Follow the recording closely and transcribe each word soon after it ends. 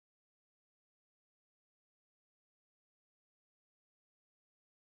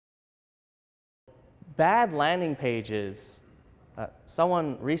bad landing pages,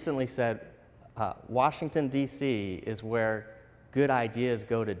 someone recently said Washington, D.C. is where good ideas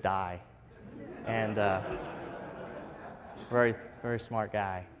go to die. And very, very smart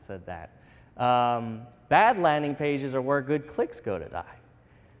guy said that. Bad landing pages are where good clicks go to die.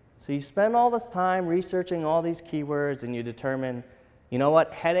 So you spend all this time researching all these keywords and you determine, you know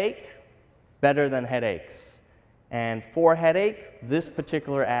what, headache, better than headaches. And for headache, this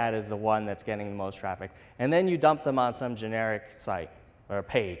particular ad is the one that's getting the most traffic. And then you dump them on some generic site or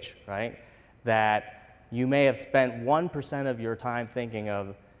page, right, that you may have spent 1% of your time thinking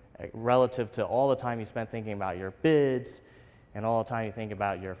of relative to all the time you spent thinking about your bids and all the time you think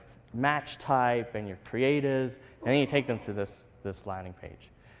about your match type and your creatives, and then you take them to this landing page.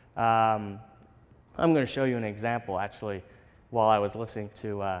 I'm going to show you an example. Actually, while I was listening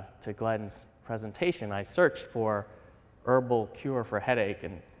to Glenn's presentation, I searched for herbal cure for headache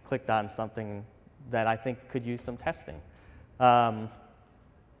and clicked on something that I think could use some testing.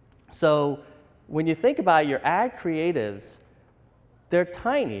 So when you think about your ad creatives, they're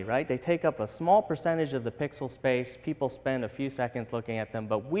tiny, right? They take up a small percentage of the pixel space. People spend a few seconds looking at them,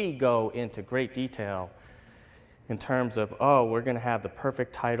 but we go into great detail in terms of, oh, we're going to have the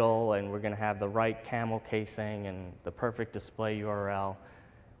perfect title, and we're going to have the right camel casing and the perfect display URL.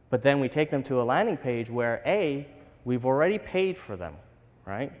 But then we take them to a landing page where, A, we've already paid for them,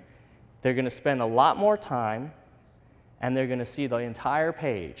 right? They're going to spend a lot more time, and they're going to see the entire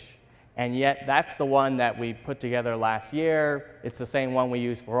page. And yet, that's the one that we put together last year. It's the same one we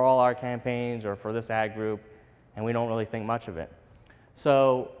use for all our campaigns or for this ad group, and we don't really think much of it.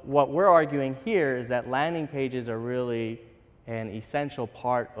 So what we're arguing here is that landing pages are really an essential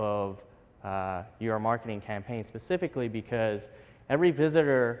part of your marketing campaign, specifically because every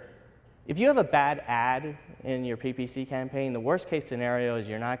visitor, if you have a bad ad in your PPC campaign, the worst case scenario is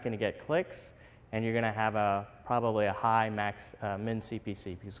you're not going to get clicks, and you're going to have probably a high min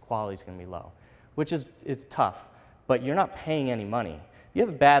CPC because quality is going to be low, which is tough, but you're not paying any money. If you have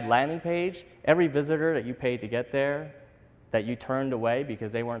a bad landing page, every visitor that you paid to get there that you turned away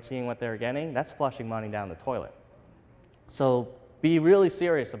because they weren't seeing what they were getting, that's flushing money down the toilet. So be really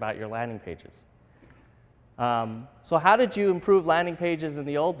serious about your landing pages. So how did you improve landing pages in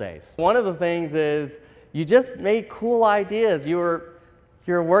the old days? One of the things is you just made cool ideas. You're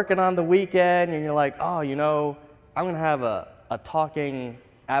working on the weekend and you're like, oh, you know, I'm going to have a talking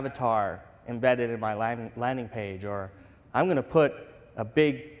avatar embedded in my landing page, or I'm going to put a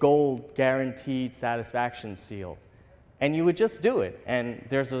big gold guaranteed satisfaction seal. And you would just do it. And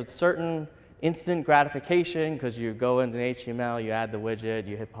there's a certain instant gratification because you go into HTML, you add the widget,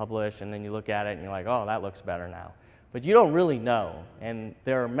 you hit publish, and then you look at it and you're like, oh, that looks better now. But you don't really know. And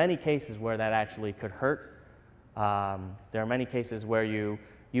there are many cases where that actually could hurt. There are many cases where you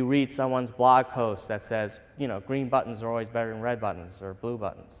read someone's blog post that says, you know, green buttons are always better than red buttons or blue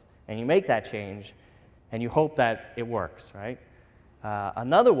buttons. And you make that change, and you hope that it works, right?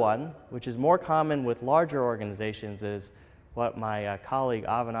 Another one, which is more common with larger organizations, is what my colleague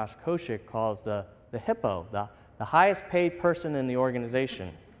Avinash Kaushik calls the hippo, the highest paid person in the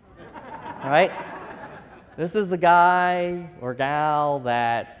organization, right? This is the guy or gal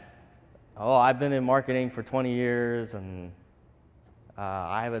that, oh, I've been in marketing for 20 years, and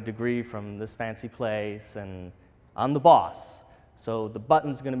I have a degree from this fancy place, and I'm the boss. So the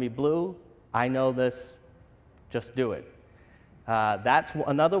button's going to be blue. I know this. Just do it. That's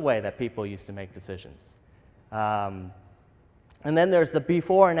another way that people used to make decisions. And then there's the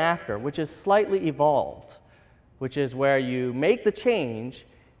before and after, which is slightly evolved, which is where you make the change,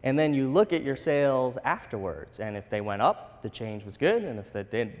 and then you look at your sales afterwards. And if they went up, the change was good, and if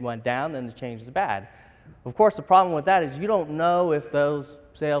they went down, then the change is bad. Of course, the problem with that is you don't know if those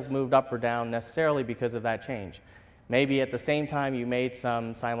sales moved up or down necessarily because of that change. Maybe at the same time you made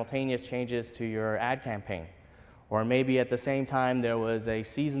some simultaneous changes to your ad campaign. Or maybe at the same time there was a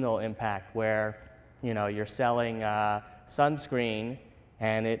seasonal impact where, you know, you're selling sunscreen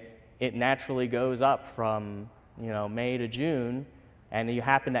and it naturally goes up from, you know, May to June, and you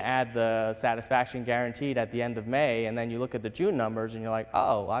happen to add the satisfaction guaranteed at the end of May, and then you look at the June numbers and you're like,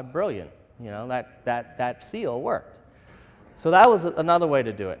 oh, I'm brilliant. You know, that seal worked. So that was another way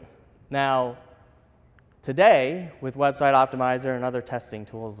to do it. Now, today, with Website Optimizer and other testing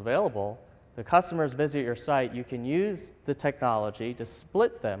tools available, the customers visit your site, you can use the technology to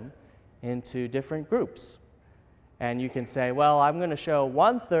split them into different groups. And you can say, well, I'm going to show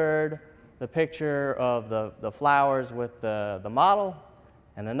 1/3 the picture of the flowers with the model,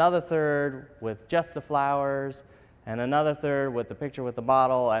 and another third with just the flowers, and another third with the picture with the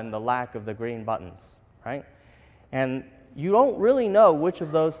model and the lack of the green buttons, right? And you don't really know which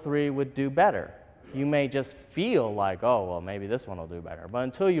of those three would do better. you may just feel like, oh, well, maybe this one will do better. But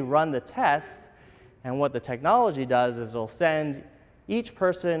until you run the test, and what the technology does is it'll send each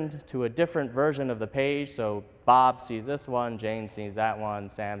person to a different version of the page. So Bob sees this one, Jane sees that one,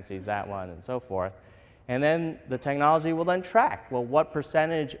 Sam sees that one, and so forth. And then the technology will then track, well, what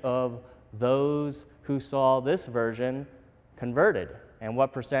percentage of those who saw this version converted, and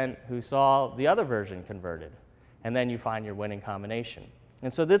what percent who saw the other version converted. And then you find your winning combination.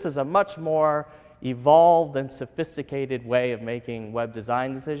 And so this is a much more evolved and sophisticated way of making web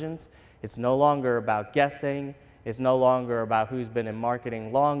design decisions. It's no longer about guessing. It's no longer about who's been in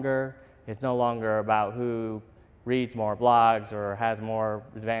marketing longer. It's no longer about who reads more blogs or has more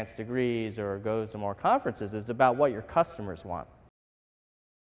advanced degrees or goes to more conferences. It's about what your customers want.